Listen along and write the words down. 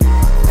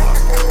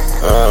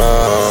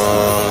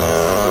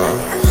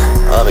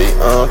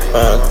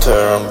My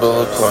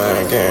terrible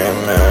plan game,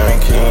 man,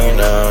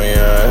 Kino,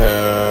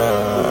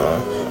 yeah.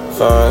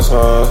 Fast,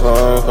 hit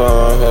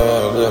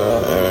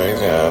the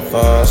eggs, yeah.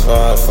 Fast,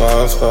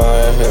 hit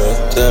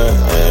the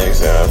eggs,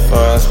 yeah.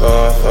 Fast,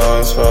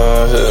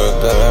 hit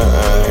the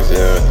eggs,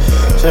 yeah.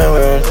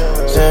 Zebra,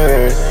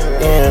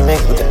 yeah, mix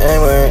with the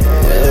N-word,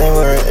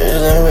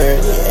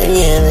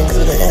 yeah, mix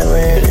with the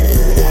N-word,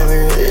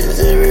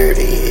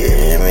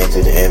 yeah, mix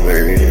with the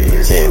N-word,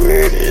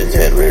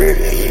 Zedward,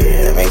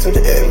 yeah, mix with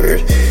the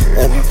N-word. I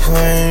be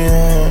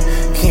playing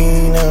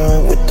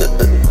Kino with the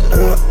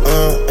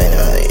and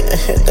I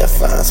hit that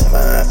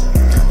 5-spot.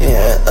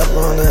 Yeah, up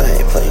all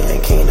night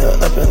playing Kino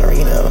up in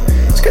Reno.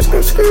 Skirt.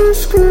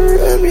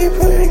 I be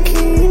playing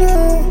Kino.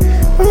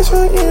 First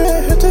one,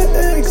 yeah, hit the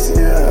X,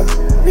 yeah.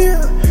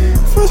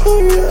 First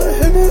one, yeah,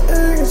 hit the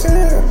X,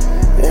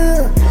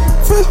 yeah.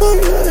 First one,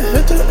 yeah,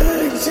 hit the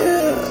X,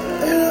 yeah.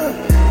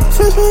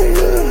 First one,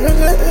 yeah, hit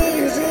the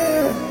X,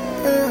 yeah.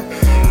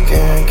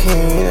 Getting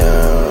Kino,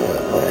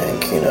 playing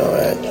Kino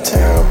at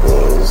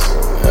Terribles,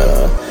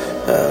 yeah.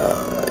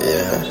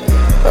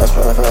 Fast,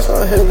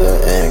 hit the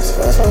X.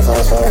 Fast,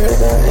 hit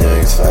the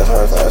X. Fast,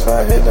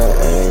 hit the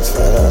X.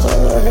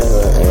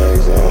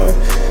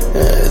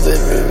 Yeah, they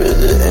rip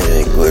the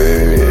egg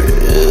word.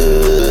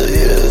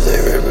 Yeah, they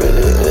rip the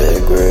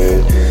egg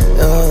word.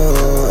 Oh,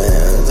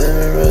 yeah, they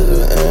rip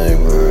the egg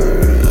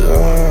word. Oh,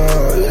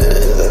 yeah,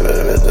 they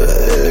rip the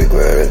egg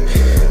word.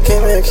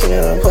 Came back,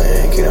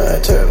 playing Kino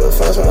at Terrible.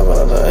 Fast, hit the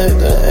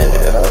X.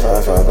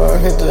 Fast,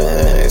 hit the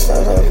X.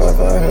 Fast, hit the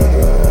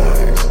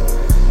X.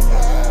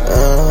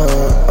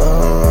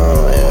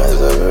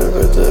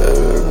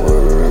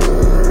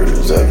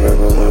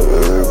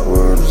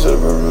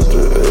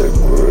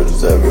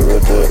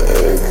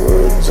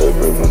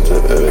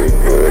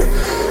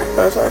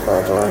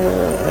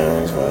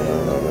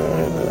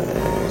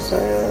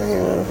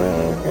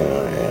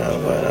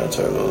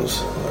 Turtles.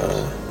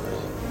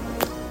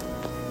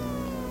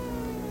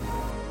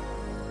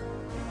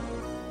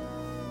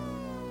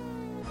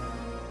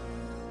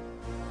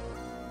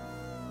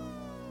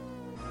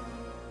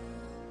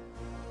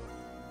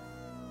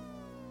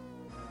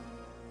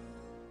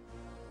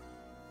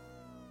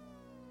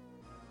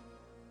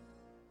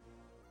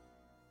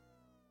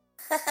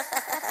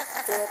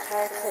 The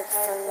car clips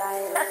for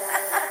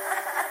life.